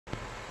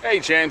Hey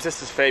James,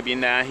 this is Fabian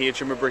now here at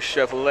Jimmy Brish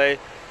Chevrolet.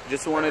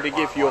 Just wanted to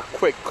give you a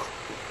quick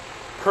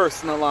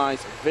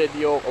personalized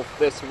video of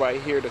this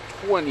right here, the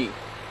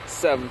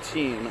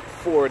 2017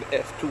 Ford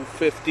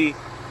F250,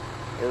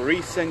 a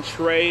recent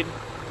trade.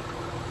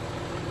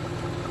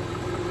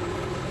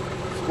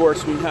 Of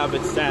course, we have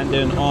it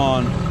standing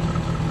on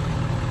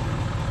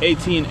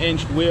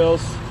 18-inch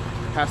wheels,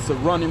 has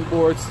some running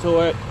boards to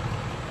it,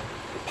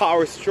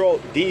 power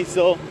stroke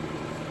diesel,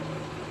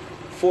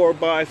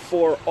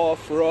 4x4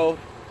 off-road.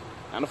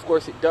 And of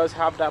course, it does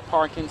have that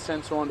parking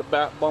sensor on the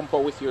back bumper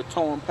with your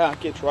towing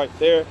package right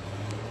there.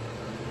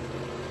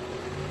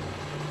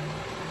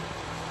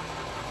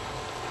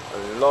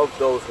 I love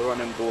those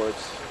running boards.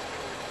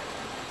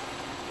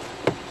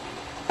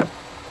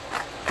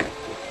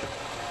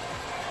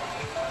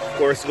 Of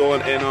course,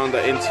 going in on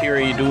the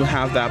interior, you do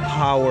have that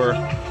power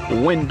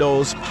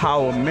windows,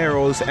 power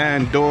mirrors,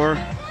 and door.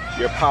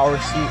 Your power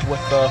seat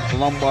with the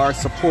lumbar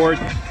support.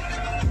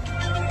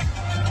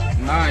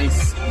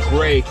 Nice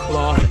gray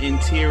cloth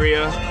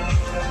interior,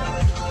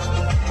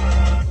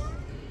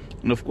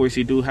 and of course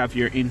you do have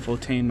your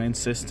infotainment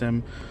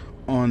system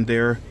on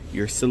there.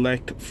 Your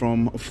select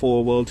from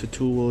 4-wheel to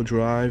 2-wheel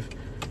drive.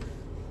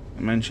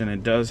 I mentioned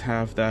it does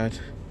have that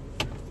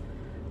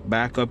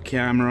backup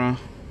camera,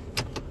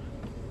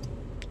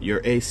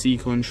 your AC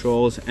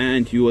controls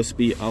and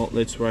USB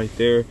outlets right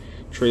there,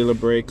 trailer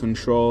brake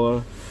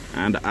controller,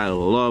 and I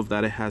love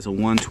that it has a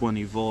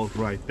 120 volt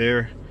right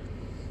there.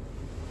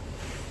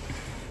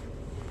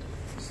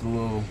 A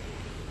little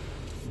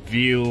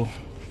view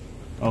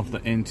of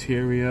the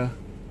interior.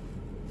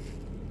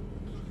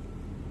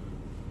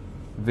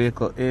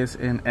 Vehicle is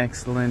in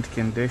excellent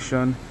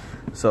condition,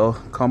 so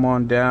come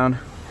on down,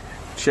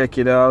 check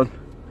it out.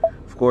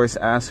 Of course,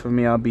 ask for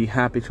me, I'll be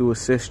happy to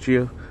assist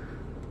you.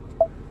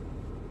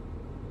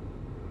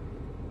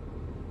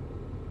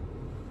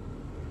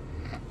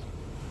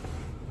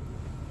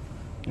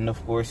 And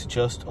of course,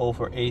 just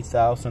over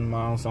 8,000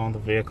 miles on the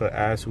vehicle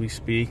as we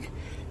speak.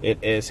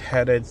 It is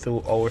headed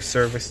through our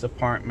service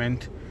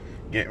department,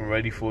 getting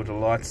ready for the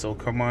lot. So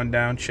come on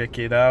down, check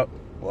it out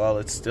while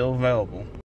it's still available.